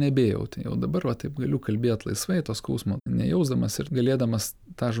skausmo nebėjau. Tai jau dabar taip galiu kalbėti laisvai, to skausmo nejausdamas ir galėdamas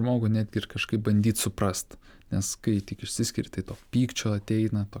tą žmogų netgi ir kažkaip bandyti suprasti. Nes kai tik išsiskiri, tai to pykčio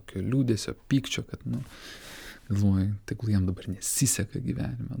ateina, tokio liūdesio, pykčio, kad, galvoju, tegul jam dabar nesiseka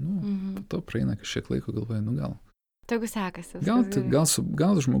gyvenime. Po to praeina kažkiek laiko, galvoju, gal. Tegu sekasi.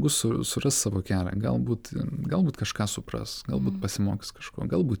 Gal žmogus suras savo kelią, galbūt kažką supras, galbūt pasimokys kažko,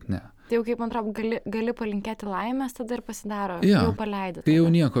 galbūt ne. Tai jau, kaip man atrodo, gali palinkėti laimės, tada ir pasidaro, jau paleidai. Kai jau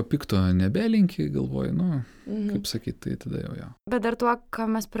nieko pikto nebelinki, galvoju, kaip sakyti, tai tada jau. Bet dar tuo, ką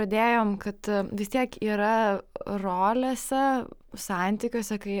mes pradėjom, kad vis tiek yra rolėse,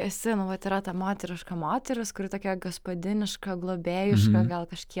 santykiuose, kai esi, yra ta moteriška moteris, kuri tokia gaspadiniška, globėjiška, gal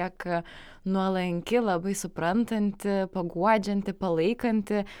kažkiek nuolanki, labai suprantanti, paguodžianti,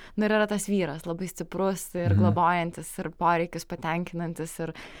 palaikanti. Ir yra tas vyras, labai stiprus ir globojantis, ir poreikius patenkinantis,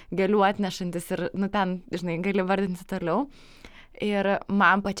 ir gėlių atnešantis, ir ten, žinai, gali vardinti toliau. Ir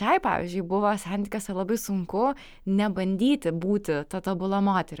man pačiai, pavyzdžiui, buvo santykiuose labai sunku nebandyti būti ta tobula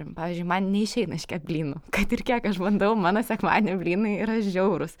moterim. Pavyzdžiui, man neišeina iškepti blynų. Kad ir kiek aš bandau, mano sekmadienio blynai yra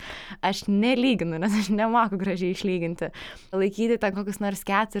žiaurūs. Aš nelyginu, nes aš nemoku gražiai išlyginti. Laikyti ten kokius nors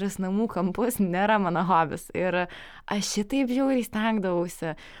 4 namų kampus nėra mano hobis. Ir aš šitaip žiauriai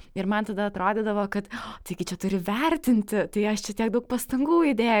stengdavausi. Ir man tada atrodydavo, kad taigi čia turi vertinti, tai aš čia tiek daug pastangų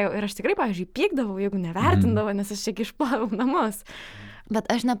įdėjau. Ir aš tikrai, pavyzdžiui, pykdavau, jeigu nevertindavo, nes aš čia išplovau namus. Bet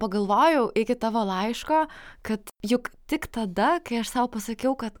aš nepagalvojau iki tavo laiško, kad juk tik tada, kai aš savo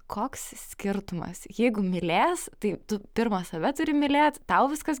pasakiau, kad koks skirtumas. Jeigu mylės, tai tu pirmą save turi mylėti, tau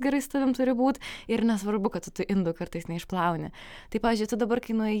viskas gerai su tavim turi būti ir nesvarbu, kad tu indų kartais neišplauni. Tai, pavyzdžiui, tu dabar,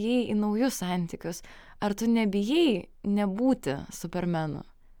 kai nuėjai į naujus santykius, ar tu nebijai nebūti supermenu?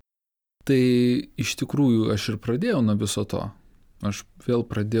 Tai iš tikrųjų aš ir pradėjau nuo viso to. Aš vėl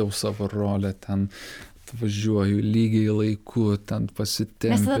pradėjau savo rolę ten, važiuoju lygiai laiku, ten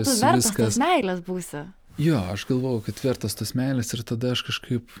pasitempęs viskas. Nes tada tu vertas tos meilės būsi. Jo, aš galvojau, kad vertas tos meilės ir tada aš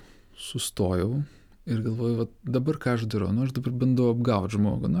kažkaip sustojau ir galvoju, va, dabar ką aš darau, aš dabar bandau apgauti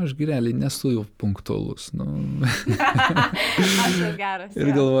žmogų, aš realiai nesu jau punktualus. Aš jau geras. Ir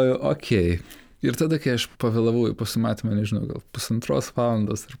galvoju, okei. Ir tada, kai aš pavėlavau į pasimatymą, nežinau, gal 1,5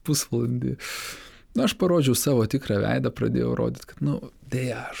 valandos ar pusvalandį, aš parodžiau savo tikrą veidą, pradėjau rodyti, kad,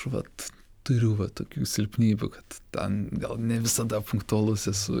 dėja, aš turiu tokių silpnybių, kad ten gal ne visada punktualus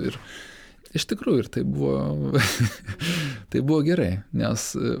esu. Ir iš tikrųjų, ir tai buvo gerai,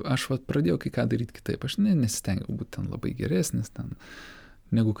 nes aš pradėjau kai ką daryti kitaip. Aš nesistengiau būti ten labai geresnis,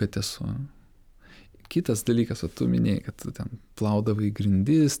 negu kad esu. Kitas dalykas, tu minėjai, kad tu ten plaudavai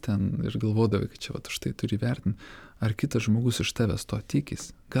grindis ir galvodavai, kad čia štai turi vertinti. Ar kitas žmogus iš tavęs to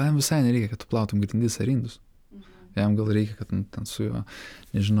tikis? Gal jam visai nereikia, kad tu plautum grindis ar indus? Jam gal reikia, kad ten su juo,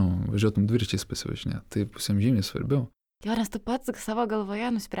 nežinau, važiuotum dviračiais pasivažinėti. Tai bus jam žymiai svarbiau. Jo, nes tu pats savo galvoje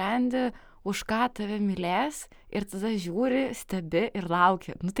nusprendi, už ką tave mylės ir tada žiūri, stebi ir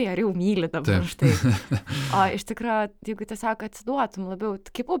lauki. Tai ar jau myli dabar už tai? O iš tikrųjų, jeigu tiesiog atsiduotum labiau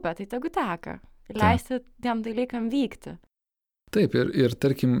kaip upė, tai tegu teka. Leisti tiem dalykam vykti. Taip, ir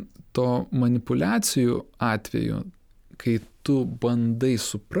tarkim, to manipulacijų atveju, kai tu bandai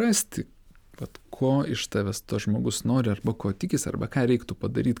suprasti, ko iš tavęs to žmogus nori, arba ko tikis, arba ką reiktų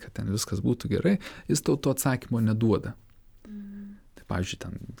padaryti, kad ten viskas būtų gerai, jis tau to atsakymo neduoda. Tai, pavyzdžiui,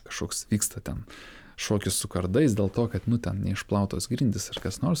 ten kažkoks vyksta ten šokis su kardais dėl to, kad, ten neišplautos grindis ar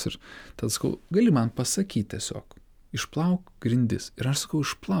kas nors, ir tada sakau, gali man pasakyti tiesiog, išplauk grindis. Ir aš sakau,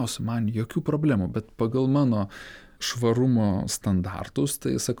 išplausiu, man jokių problemų, bet pagal mano švarumo standartus,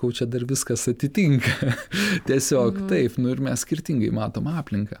 tai sakau, čia dar viskas atitinka. Tiesiog taip, ir mes skirtingai matom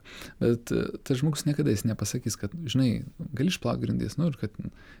aplinką. Bet tas žmogus niekada jis nepasakys, kad, žinai, gali išplauti grindis, ir kad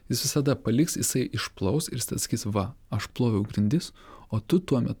jis visada paliks, jisai išplaus ir jis sakys, aš ploviau grindis, o tu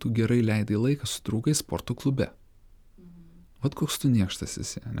tuo metu gerai leidai laiką su draugais sporto klube. Koks tu niekštas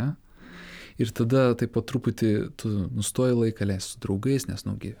esi, ne? Ir tada taip po truputį tu nustoji laiką leisti su draugais, nes,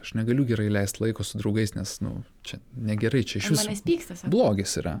 aš negaliu gerai leisti laiko su draugais, nes, čia negerai, čia iš vis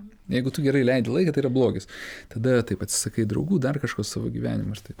blogis yra. Jeigu tu gerai leidi laiką, tai yra blogis. Tada taip atsisakai draugų, dar kažko savo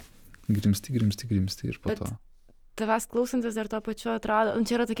gyvenimą ir taip grimsti ir po to. Tavęs klausantis dar to pačiu atrodo,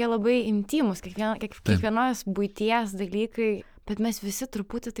 čia yra tokie labai intymus, kiekvienos buities dalykai, bet mes visi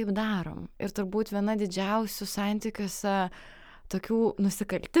truputį taip darom. Ir turbūt viena didžiausių santykiuose tokių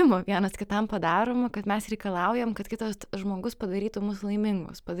nusikaltimų vienas kitam padaroma, kad mes reikalaujam, kad kitas žmogus padarytų mus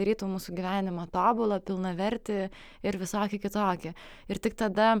laimingus, padarytų mūsų gyvenimą tobulą, pilnavertį ir visokį kitokį. Ir tik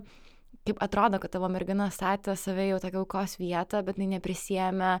tada, kaip atrodo, kad tavo mergina statė save jau tokią aukos vietą, bet jinai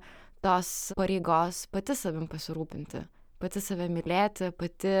neprisėmė tos pareigos pati savim pasirūpinti, pati save mylėti,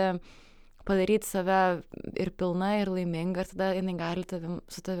 pati padaryti save ir pilna, ir laiminga, ir tada jinai gali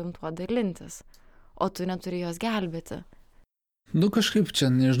su tavim tuo dalintis, o tu neturi jos gelbėti. Kažkaip čia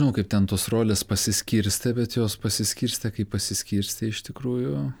nežinau, kaip ten tos rolės pasiskirstė, bet jos pasiskirstė, kaip pasiskirstė iš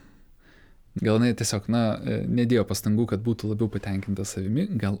tikrųjų. Gal jinai tiesiog, nedėjo pastangų, kad būtų labiau patenkinta savimi,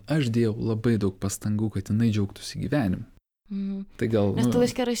 gal aš dėjau labai daug pastangų, kad jinai džiaugtųsi gyvenimu. Tai gal, nes tu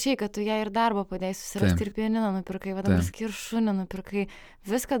laiške rašai, kad tu ją ir darbo padėjai susirasti ir pianiną nupirkai, dabar ir šunį nupirkai,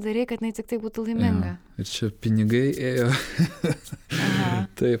 viską darai, kad jinai tik tai būtų laiminga. Ir čia pinigai ėjo.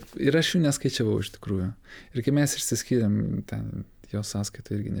 Taip, ir aš jų neskaičiavau iš tikrųjų. Ir kai mes išsiskyrėm, ten jos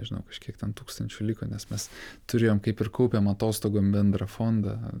sąskaita irgi, nežinau, kažkiek ten 1000 liko, nes mes turėjom kaip ir kaupiam atostogom bendrą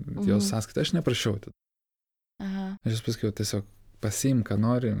fondą, jos sąskaitą, aš neprašiau. Aš jūs pasakiau, tiesiog pasiim, ką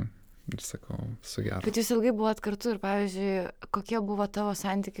nori. Ir sakau, su geru. Bet jūs ilgai buvot kartu ir, pavyzdžiui, kokie buvo tavo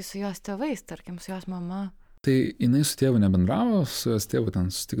santykiai su jos tėvais, tarkim, su jos mama? Tai jinai su tėvu nebendravo, su jos tėvu ten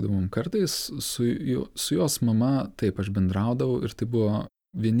susitikdavom kartais, su jos mama taip aš bendraudavau ir tai buvo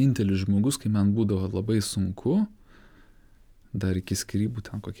vienintelis žmogus, kai man būdavo labai sunku, dar iki skyrybų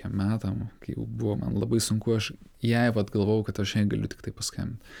ten kokiem metam, kai jau buvo man labai sunku, aš jai galvojau, kad aš jai galiu tik tai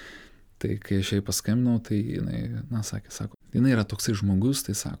paskambinti. Tai kai aš jai paskambinau, tai jinai, sako, jinai yra toksai žmogus,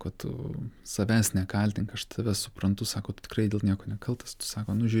 tai sako, tu savęs nekaltink, aš tave suprantu, sako, tu tikrai dėl nieko nekaltas, tu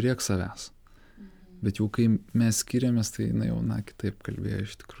sako, žiūrėk savęs. Bet jau kai mes skiriamės, tai jinai jau, kitaip kalbėjo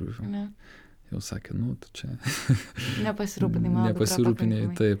iš tikrųjų. Ne. Jau sakė, tu čia... Nepasirūpinai mano dukra. Nepasirūpinai,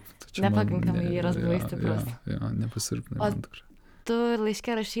 taip. Nepakankamai vyras buvo stiprus. Jo, nepasirūpinai mano dukra. Tu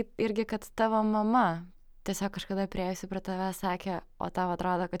laiške rašyt irgi, kad tavo mama tiesiog kažkada priėjusi prie tave sakė, o tau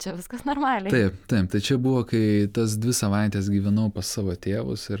atrodo, kad čia viskas normaliai. Taip. Tai čia buvo, kai tas 2 savaitės gyvenau pas savo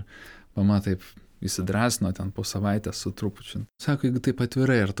tėvus ir mama taip įsidrasino ten po savaitės su trupučiu. Sako, jeigu taip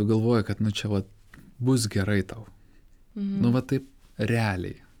atvirai, ar tu galvoji, kad čia bus gerai tau. Taip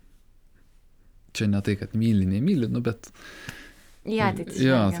realiai. Čia ne tai, kad myli, nemyli, bet... Į ateitį.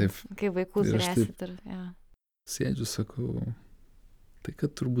 Jo, taip. Kai vaikų turėsit ir... Sėdžiu, sakau, tai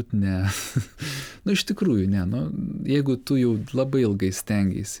kad turbūt ne. Iš tikrųjų ne. Jeigu tu jau labai ilgai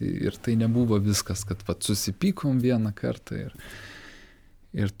stengiasi ir tai nebuvo viskas, kad susipykom vieną kartą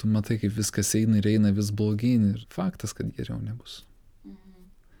ir tu matai, kaip viskas eina ir eina vis blogyn ir faktas, kad geriau nebus.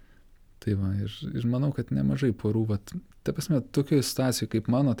 Tai ir manau, kad nemažai porų, ta prasme, tokioje situacijoje kaip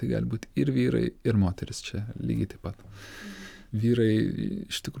mano, tai gali būti ir vyrai, ir moteris čia lygiai taip pat. Vyrai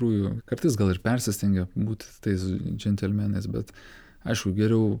iš tikrųjų kartais gal ir persistengia būti tais džentelmenais, bet aišku,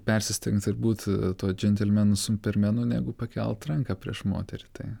 geriau persistengti ir būti to džentelmenų supermenu, negu pakelt ranką prieš moterį.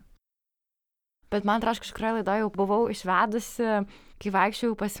 Tai. Bet man atrodo, kažkurioje laidoje jau buvau išvedusi, kai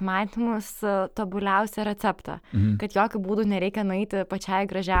vaikščiojau pasimatymus, tobuliausią receptą. Kad jokių būdų nereikia nueiti pačiai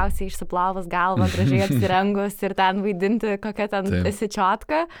gražiausiai išsiplavus galvą, gražiai apsirengus ir ten vaidinti, kokia ten esi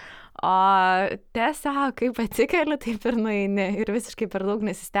čiotka. O tiesiog, kaip atsikeli, taip ir nueini. Ir visiškai per daug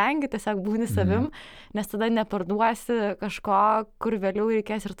nesistengi, tiesiog būni savim, nes tada neparduosi kažko, kur vėliau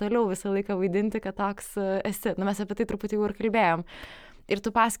reikės ir toliau visą laiką vaidinti, kad toks esi. Mes apie tai truputį jau ir kalbėjom. Ir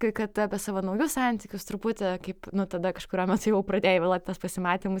tu pasakoji, kad apie savo naujus santykius truputį, kaip, tada kažkurio metu jau pradėjai vėlati tas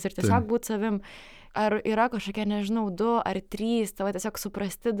pasimatymus ir tiesiog būti savim. Ar yra kažkokie, nežinau, 2 ar 3 tavo tiesiog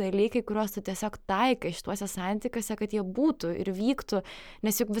suprasti dalykai, kuriuos tu tiesiog taikai šituose santykiuose, kad jie būtų ir vyktų,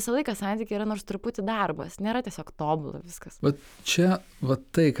 nes juk visą laiką santykiai yra nors truputį darbas, nėra tiesiog tobula viskas. Čia,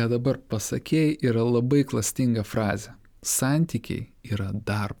 tai, ką dabar pasakėjai, yra labai klastinga frazė. Santykiai yra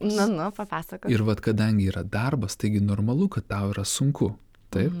darbas. Papasakok. Ir kadangi yra darbas, taigi normalu, kad tau yra sunku.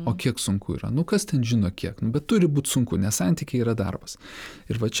 Taip, o kiek sunku yra? Kas ten žino kiek? Bet turi būti sunku, nes santykiai yra darbas.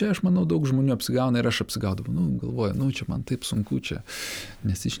 Ir čia, aš manau, daug žmonių apsigauna ir aš apsigaudavau. Galvoju, čia man taip sunku, čia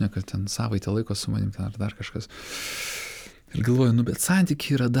nesišneka ten savaitę laiko su manim ten ar dar kažkas. Ir galvoju, bet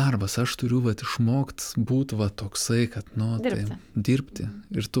santykiai yra darbas, aš turiu išmokti būti toksai, kad, dirbti.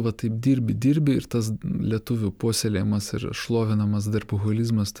 Ir tu taip dirbi ir tas lietuvių puoselėjimas ir šlovinamas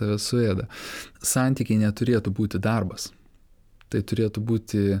darboholizmas tave suėda. Santykiai neturėtų būti darbas. Tai turėtų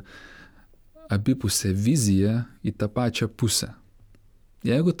būti abipusė vizija į tą pačią pusę.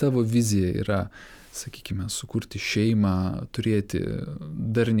 Jeigu tavo vizija yra, sakykime, sukurti šeimą, turėti,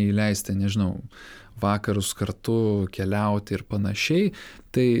 darniai leisti, vakarus kartu, keliauti ir panašiai,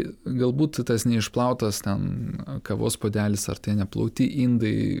 tai galbūt tas neišplautas ten kavos puodelis ar tai neplauti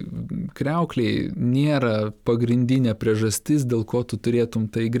indai, kriaukliai nėra pagrindinė priežastis, dėl ko tu turėtum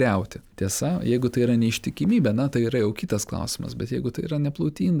tai griauti. Tiesa, jeigu tai yra neištikimybė, tai yra jau kitas klausimas, bet jeigu tai yra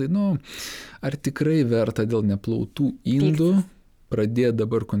neplauti indai, ar tikrai verta dėl neplautų indų pradėti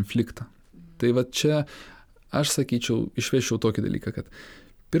dabar konfliktą? Tai čia aš sakyčiau, išvešiau tokį dalyką, kad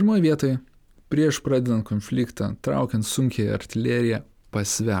pirmoje vietoje prieš pradedant konfliktą, traukiant sunkiai artileriją,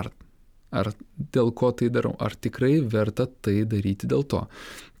 pasvert. Ar dėl ko tai darau? Ar tikrai verta tai daryti dėl to?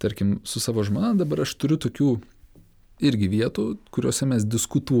 Tarkim, su savo žmona dabar aš turiu tokių irgi vietų, kuriuose mes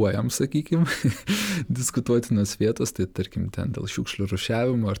diskutuojam, sakykime, diskutuotinos vietos, tai tarkim ten dėl šiukšlių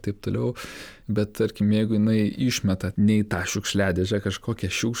rūšiavimo ar taip toliau, bet tarkim, jeigu jinai išmeta ne į tą šiukšliadėžę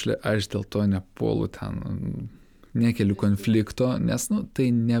kažkokią šiukšlę, aš dėl to nepuolu ten, nekeliu konflikto, nes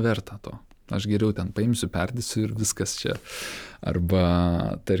tai neverta to. Aš geriau ten paimsiu, perdėsiu ir viskas čia.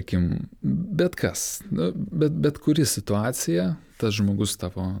 Arba, tarkim, bet kas, bet kuri situacija, tas žmogus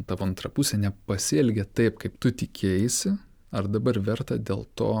tavo antra pusė nepasielgia taip, kaip tu tikėjaisi, ar dabar verta dėl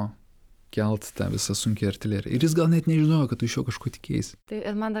to kelt tą visą sunkiai artileriją. Ir jis gal net nežinojo, kad tu iš jo kažko tikėjaisi. Tai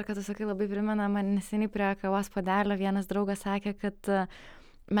ir man dar, kad tu sakai, labai primena, man neseniai prie kavos puodelio vienas draugas sakė, kad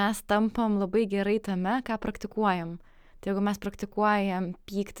mes tampam labai gerai tame, ką praktikuojam. Tai jeigu mes praktikuojam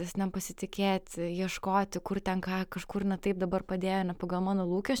pyktis, nepasitikėti, ieškoti, kur ten ką, kažkur ne taip dabar padėjo, ne pagal mano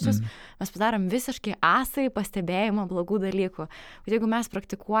lūkesčius, mes padarom visiškai asai pastebėjimo blogų dalykų. Bet jeigu mes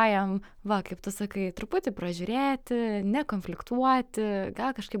praktikuojam, kaip tu sakai, truputį pražiūrėti, nekonfliktuoti,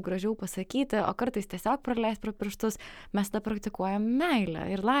 gal kažkaip gražiau pasakyti, o kartais tiesiog praleis pro pirštus, mes tą praktikuojam meilę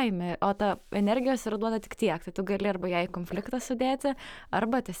ir laimę, o ta energijos yra duoda tik tiek, tai tu gali arba ją į konfliktą sudėti,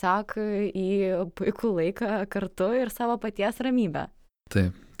 arba tiesiog į puikų laiką kartu ir savo paties ramybę.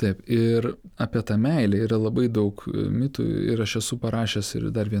 Taip, taip. Ir apie tą meilę yra labai daug mitų ir aš esu parašęs ir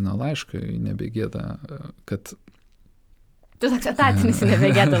dar vieną laišką, nebegėda, kad... Tu toks etatinis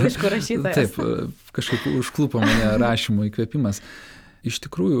nebegėda laiškų rašytojas. Taip, kažkaip užklupo mane rašymo įkvėpimas. Iš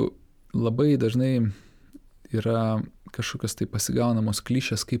tikrųjų, labai dažnai yra kažkokios tai pasigaunamos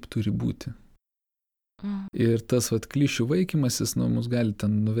klišės, kaip turi būti. Ir tas klišių vaikymasis, mus gali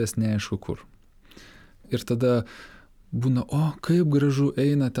ten nuvesti neaišku kur. Ir tada būna, kaip gražu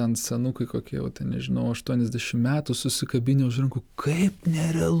eina ten senukai kokie, ten nežinau, 80 metų susikabinę už rankų, kaip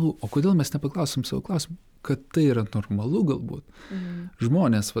nerealu. O kodėl mes nepaklausim savo klausimą? Kad tai yra normalu galbūt.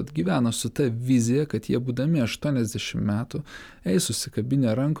 Žmonės gyvena su ta vizija, kad jie būdami 80 metų eis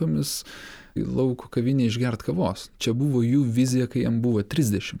susikabinę rankomis į lauko kavinę išgert kavos. Čia buvo jų vizija, kai jam buvo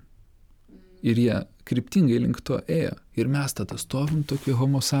 30. Ir jie kryptingai link to ėjo. Ir mes tada stovim tokį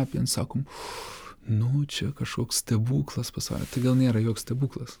homo sapiens, sakom, čia kažkoks stebuklas pasaulyje. Tai gal nėra joks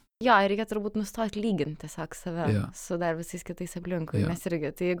stebuklas. Jo, ir reikia turbūt nustoti lyginti tiesiog save su dar visais kitais aplinkui. Nes irgi,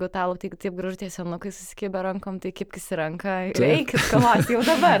 tai jeigu tau taip gražu tie senukai susikibę rankom, tai kipkis į ranką ir eikit kavos jau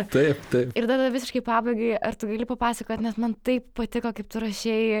dabar. Taip. Ir tada visiškai pabaigai, ar tu gali papasakoti, nes man taip patiko, kaip tu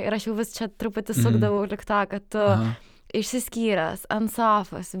rašėjai, ir aš jau vis čia truputį sukdavau lik to, kad tu išsiskyręs ant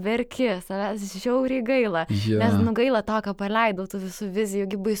sofos, verki, savęs žiauriai gaila. Nes gaila to, ką paleidau, tų visų vizijų,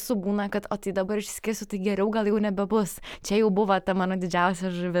 baisu būna, kad tai dabar išsiskirsiu, tai geriau gal jau nebebus. Čia jau buvo ta mano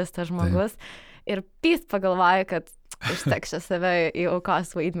didžiausia žuvis, tas žmogus. Ir pyst pagalvoju, kad ištekšia save į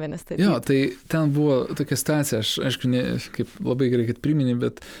aukos vaidmenis. Jo, tai ten buvo tokia situacija, aš aišku, kaip labai gerai, kad priminė,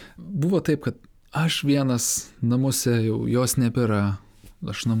 bet buvo taip, kad aš vienas namuose jau jos nebėra.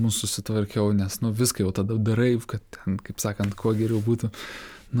 Aš namus susitvarkiau, nes viską jau tada darai, kad ten, kaip sakant, kuo geriau būtų.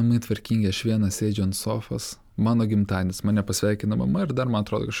 Namai tvarkingi, aš vienas sėdžiu ant sofos, mano gimtadienis, mane pasveikina mama ir dar man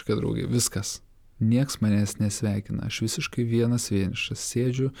atrodo kažkokia draugė. Viskas. Nieks manęs nesveikina. Aš visiškai vienišas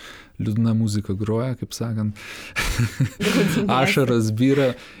sėdžiu, liūdna muzika groja, kaip sakant, ašaras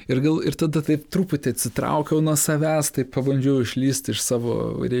byra. Ir tada taip truputį atsitraukiau nuo savęs, taip pabandžiau išlysti iš savo,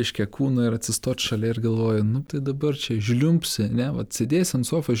 kūno ir atsistoti šalia ir galvoju, tai dabar čia žliumpsi, sėdėsi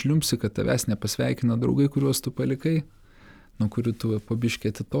ant sofą, žliumpsi, kad tavęs nepasveikina draugai, kuriuos tu palikai, nuo kurių tu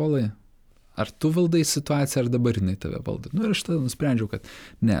pabiškė atitolai. Ar tu valdai situaciją, ar dabar jinai tave valdo? Ir aš tada nusprendžiau, kad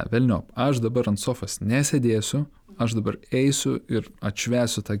ne, velniop, aš dabar ant sofos nesėdėsiu, aš dabar eisiu ir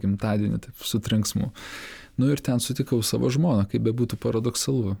atšvęsiu tą gimtadienį taip su trenksmu. Ir ten sutikau savo žmoną, kaip bebūtų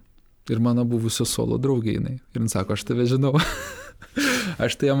paradoksalu. Ir mano buvusio solo draugė jinai. Ir jin sako, aš tave žinau.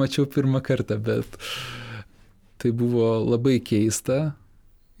 Aš tai ją mačiau pirmą kartą, bet tai buvo labai keista.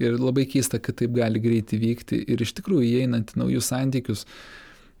 Ir labai keista, kad taip gali greitai vykti. Ir iš tikrųjų, įeinant į naujus santykius,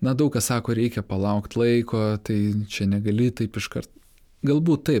 daug kas sako, reikia palaukti laiko, tai čia negali taip iškart.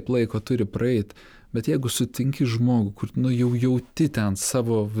 Galbūt taip, laiko turi praeiti, bet jeigu sutinki žmogų, kur jau jauti ten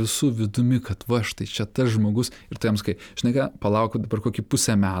savo visų vidumi, kad štai čia tas žmogus, ir tu jam sakai, žinai ką, palauk dabar kokį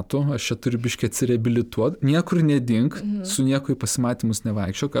pusę metų, aš čia turiu biškį atsireabilituoti, niekur nedink, su nieko į pasimatymus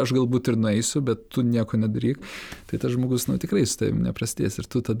nevaikščiok, aš galbūt ir nueisiu, bet tu nieko nedaryk, tai tas žmogus tikrai su tavimi neprasidės ir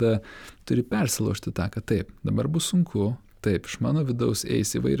tu tada turi persilaužti tą, kad taip, dabar bus sunku. Taip, iš mano vidaus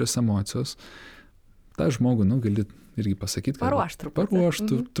eis įvairios emocijos. Ta žmogų, gali irgi pasakyti, kad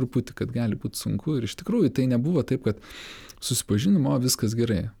paruoštų truputį, kad gali būti sunku. Ir iš tikrųjų tai nebuvo taip, kad susipažinom, viskas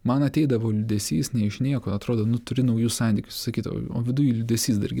gerai. Man ateidavo liūdesys ne iš nieko, atrodo, turi naujus santykius, sakyti, o viduje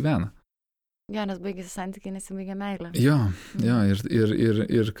liūdesys dar gyvena. Jo, nes baigėsi santykiai, nesibaigia meilė. Jo,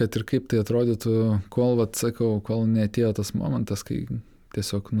 ir kad ir kaip tai atrodytų, kol neatėjo tas momentas, kai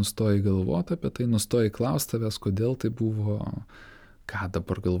tiesiog nustoji galvoti apie tai, nustoji klausti tavęs, kodėl tai buvo, ką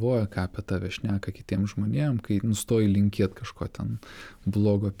dabar galvoja, ką apie tave šneka kitiems žmonėms, kai nustoji linkėti kažko ten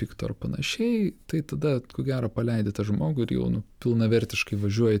blogo, pikto ar panašiai, tai tada, ko gero, paleidi tą žmogų ir jau pilnavertiškai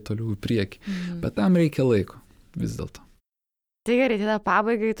važiuoji toliau į priekį. Bet tam reikia laiko, vis dėlto. Tai gerai, tada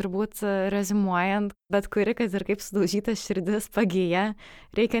pabaigai turbūt rezimuojant, bet kuri, kad ir kaip sudaužyta širdis pagyja,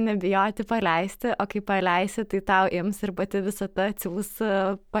 reikia nebijoti paleisti, o kai paleisi, tai tau ims ir pati visata atsiūs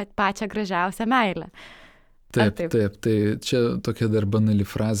pačią gražiausią meilę. Taip, tai čia tokia dar banali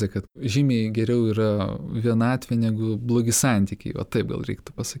frazė, kad žymiai geriau yra vienatvė negu blogi santykiai, o taip gal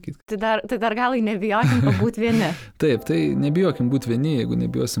reiktų pasakyti. Tai dar gal nebijokim pabūti vieni. Taip, tai nebijokim būti vieni, jeigu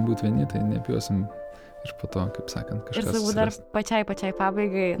nebijosim būti vieni, tai nebijosim ir po to, kaip sakant, kažkas. Ir turbūt dar pačiai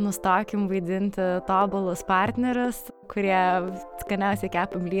pabaigai nustokim vaidinti tobulus partnerius, kurie skaniausiai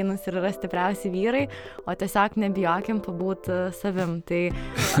kepa blynus ir yra stipriausi vyrai, o tiesiog nebijokim pabūti savim. Tai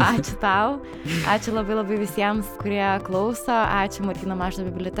ačiū tau, ačiū labai visiems, kurie klauso, ačiū Martyno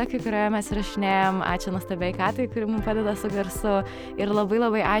Mažvydo bibliotekai, kurioje mes įrašinėjom, ačiū nuostabiai Katai, kuri mums padeda su garsu ir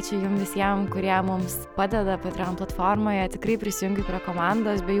labai ačiū jums visiems, kurie mums padeda Patreon platformoje, tikrai prisijungi prie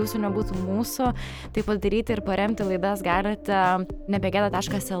komandos, be jūsų nebūtų mūsų. Taip padaryti ir paremti laidas galite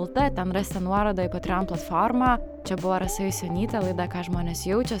nebegėda.lt, ten rasite nuorodą į Patreon platformą. Čia buvo Rasa Jusionytė, laida Ką žmonės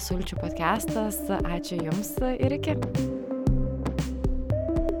jaučia, Sulčių podcastas. Ačiū Jums ir iki.